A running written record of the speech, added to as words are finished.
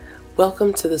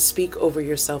Welcome to the Speak Over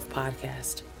Yourself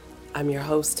podcast. I'm your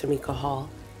host, Tamika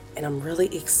Hall, and I'm really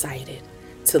excited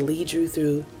to lead you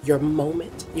through your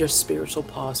moment, your spiritual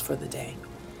pause for the day.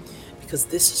 Because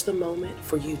this is the moment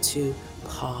for you to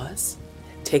pause,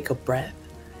 take a breath,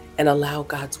 and allow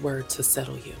God's word to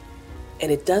settle you.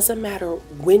 And it doesn't matter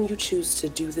when you choose to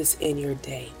do this in your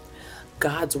day,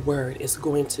 God's word is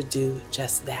going to do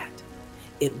just that.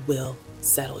 It will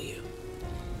settle you.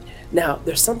 Now,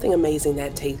 there's something amazing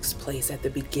that takes place at the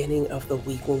beginning of the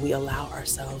week when we allow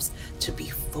ourselves to be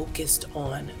focused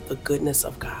on the goodness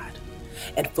of God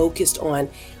and focused on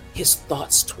His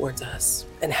thoughts towards us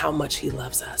and how much He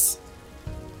loves us.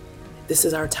 This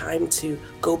is our time to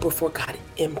go before God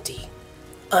empty,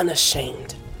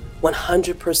 unashamed,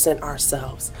 100%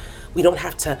 ourselves. We don't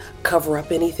have to cover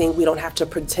up anything. We don't have to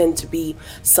pretend to be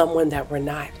someone that we're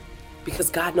not, because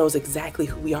God knows exactly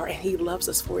who we are and He loves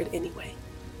us for it anyway.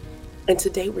 And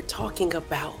today we're talking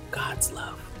about God's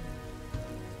love.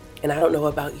 And I don't know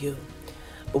about you,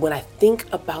 but when I think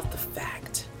about the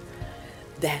fact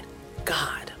that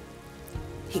God,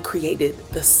 He created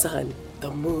the sun,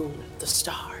 the moon, the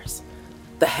stars,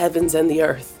 the heavens and the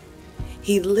earth.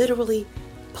 He literally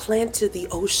planted the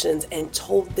oceans and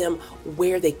told them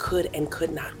where they could and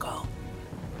could not go.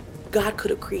 God could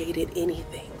have created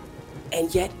anything,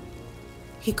 and yet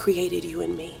He created you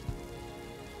and me.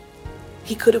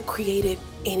 He could have created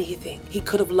anything. He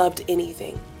could have loved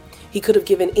anything. He could have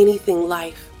given anything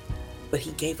life, but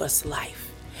He gave us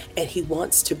life, and He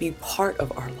wants to be part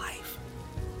of our life.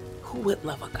 Who would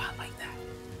love a God like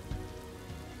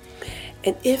that?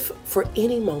 And if for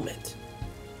any moment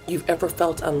you've ever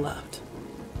felt unloved,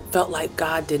 felt like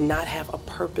God did not have a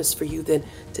purpose for you, then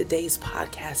today's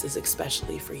podcast is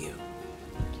especially for you.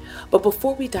 But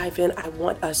before we dive in, I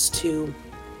want us to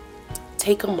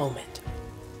take a moment.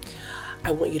 I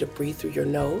want you to breathe through your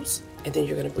nose, and then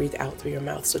you're going to breathe out through your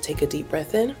mouth. So take a deep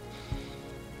breath in.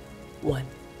 1,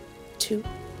 2,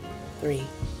 3,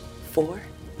 4,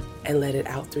 and let it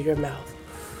out through your mouth.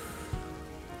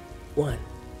 1,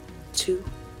 2,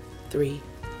 3,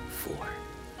 4.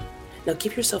 Now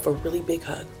give yourself a really big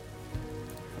hug.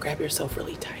 Grab yourself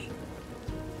really tight.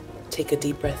 Take a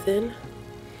deep breath in.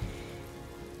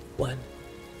 1,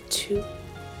 2,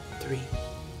 3,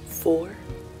 4,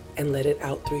 and let it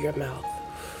out through your mouth.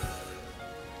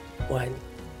 1,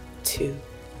 2,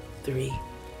 3,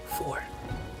 4.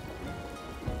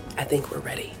 I think we're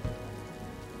ready.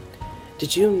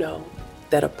 Did you know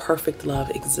that a perfect love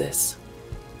exists?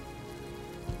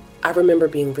 I remember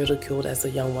being ridiculed as a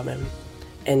young woman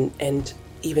and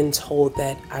even told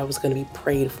that I was going to be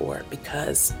prayed for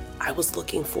because I was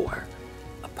looking for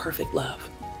a perfect love.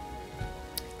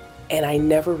 And I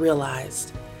never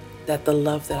realized that the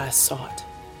love that I sought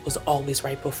was always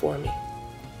right before me.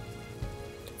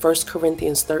 1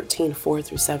 Corinthians 13,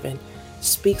 4-7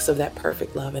 speaks of that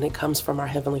perfect love, and it comes from our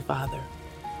Heavenly Father.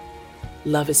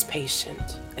 Love is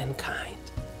patient and kind.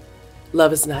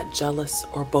 Love is not jealous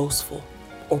or boastful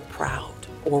or proud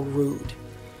or rude.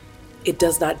 It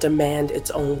does not demand its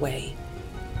own way.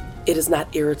 It is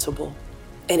not irritable,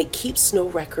 and it keeps no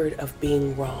record of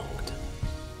being wronged.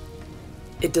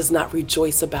 It does not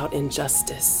rejoice about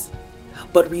injustice,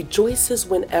 but rejoices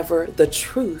whenever the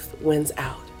truth wins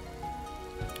out.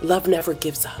 Love never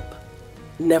gives up,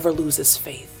 never loses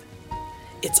faith.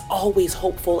 It's always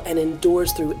hopeful and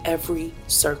endures through every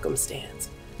circumstance.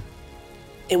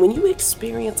 And when you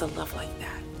experience a love like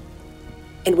that,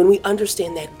 and when we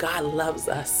understand that God loves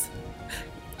us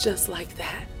just like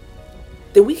that,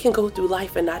 then we can go through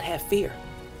life and not have fear.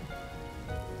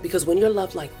 Because when you're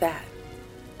loved like that,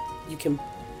 you can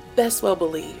best well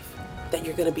believe that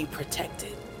you're going to be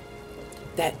protected,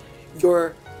 that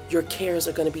your cares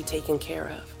are going to be taken care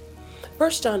of. 1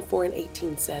 John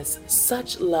 4:18 says,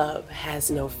 such love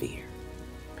has no fear,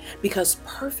 because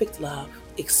perfect love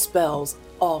expels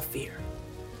all fear.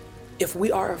 If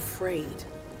we are afraid,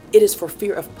 it is for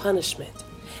fear of punishment,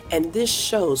 and this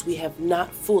shows we have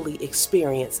not fully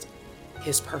experienced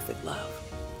His perfect love.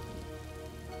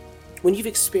 When you've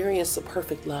experienced the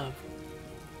perfect love,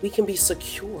 we can be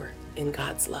secure in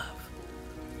God's love,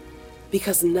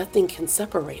 because nothing can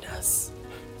separate us.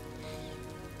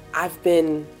 I've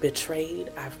been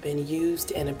betrayed. I've been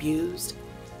used and abused.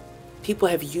 People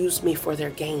have used me for their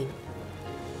gain,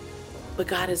 but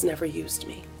God has never used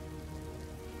me.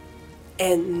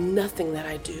 And nothing that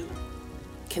I do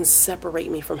can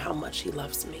separate me from how much He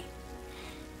loves me.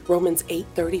 Romans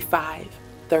 8:35,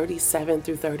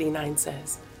 37-39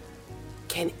 says,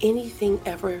 can anything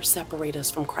ever separate us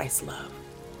from Christ's love?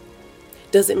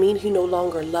 Does it mean He no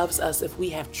longer loves us if we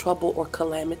have trouble or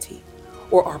calamity,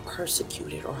 or are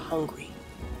persecuted or hungry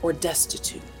or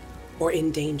destitute or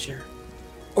in danger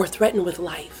or threatened with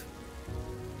life.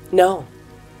 No,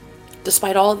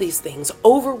 despite all these things,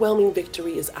 overwhelming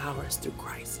victory is ours through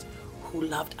Christ who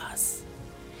loved us.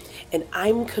 And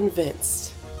I'm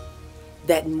convinced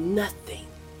that nothing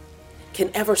can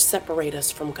ever separate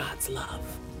us from God's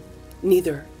love.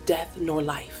 Neither death nor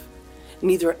life,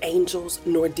 neither angels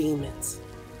nor demons,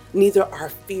 neither our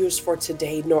fears for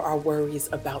today nor our worries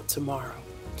about tomorrow.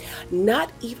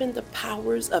 Not even the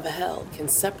powers of hell can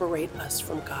separate us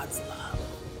from God's love.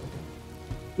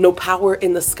 No power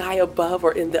in the sky above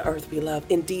or in the earth below.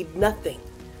 Indeed, nothing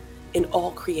in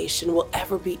all creation will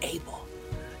ever be able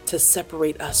to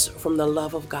separate us from the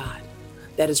love of God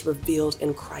that is revealed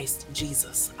in Christ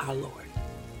Jesus, our Lord.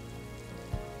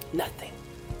 Nothing.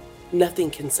 Nothing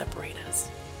can separate us.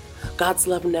 God's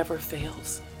love never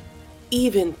fails,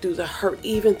 even through the hurt,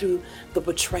 even through the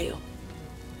betrayal.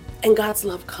 And God's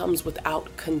love comes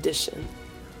without condition.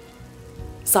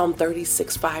 Psalm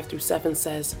 36, 5-7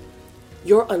 says,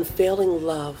 "Your unfailing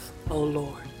love, O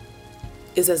Lord,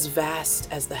 is as vast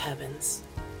as the heavens.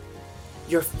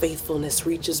 Your faithfulness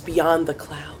reaches beyond the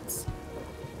clouds.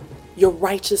 Your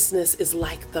righteousness is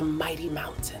like the mighty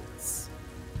mountains.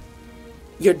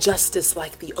 Your justice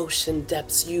like the ocean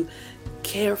depths. You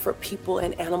care for people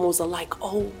and animals alike.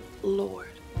 Oh Lord,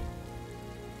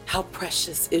 how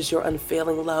precious is your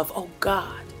unfailing love, oh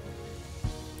God.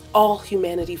 All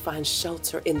humanity finds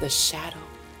shelter in the shadow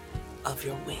of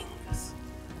your wings."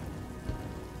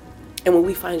 And when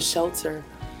we find shelter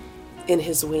in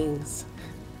his wings,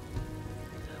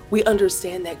 we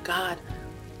understand that God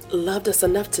loved us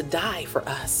enough to die for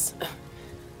us.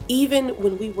 Even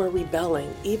when we were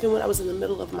rebelling, even when I was in the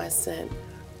middle of my sin,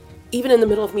 even in the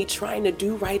middle of me trying to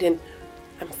do right and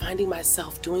I'm finding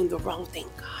myself doing the wrong thing,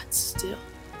 God still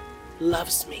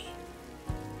loves me.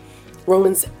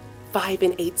 Romans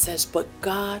 5:8 says, "But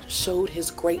God showed his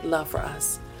great love for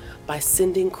us by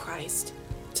sending Christ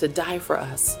to die for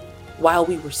us while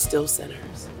we were still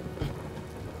sinners."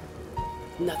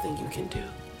 Nothing you can do,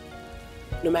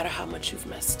 no matter how much you've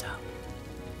messed up,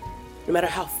 no matter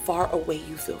how far away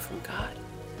you feel from God,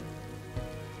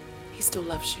 he still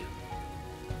loves you.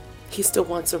 He still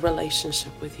wants a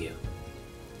relationship with you.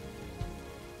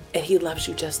 And he loves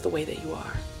you just the way that you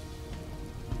are.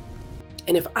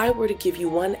 And if I were to give you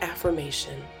one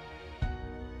affirmation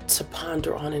to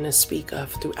ponder on and to speak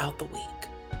of throughout the week,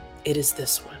 it is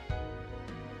this one.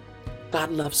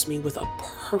 God loves me with a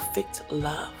perfect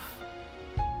love.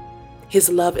 His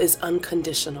love is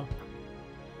unconditional,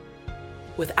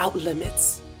 without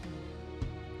limits,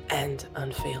 and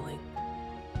unfailing.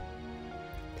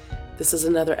 This is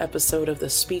another episode of the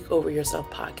Speak Over Yourself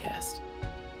podcast.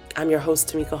 I'm your host,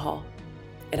 Tamika Hall,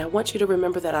 and I want you to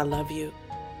remember that I love you,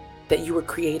 that you were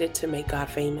created to make God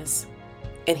famous,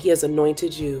 and he has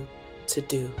anointed you to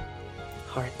do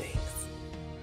hard things.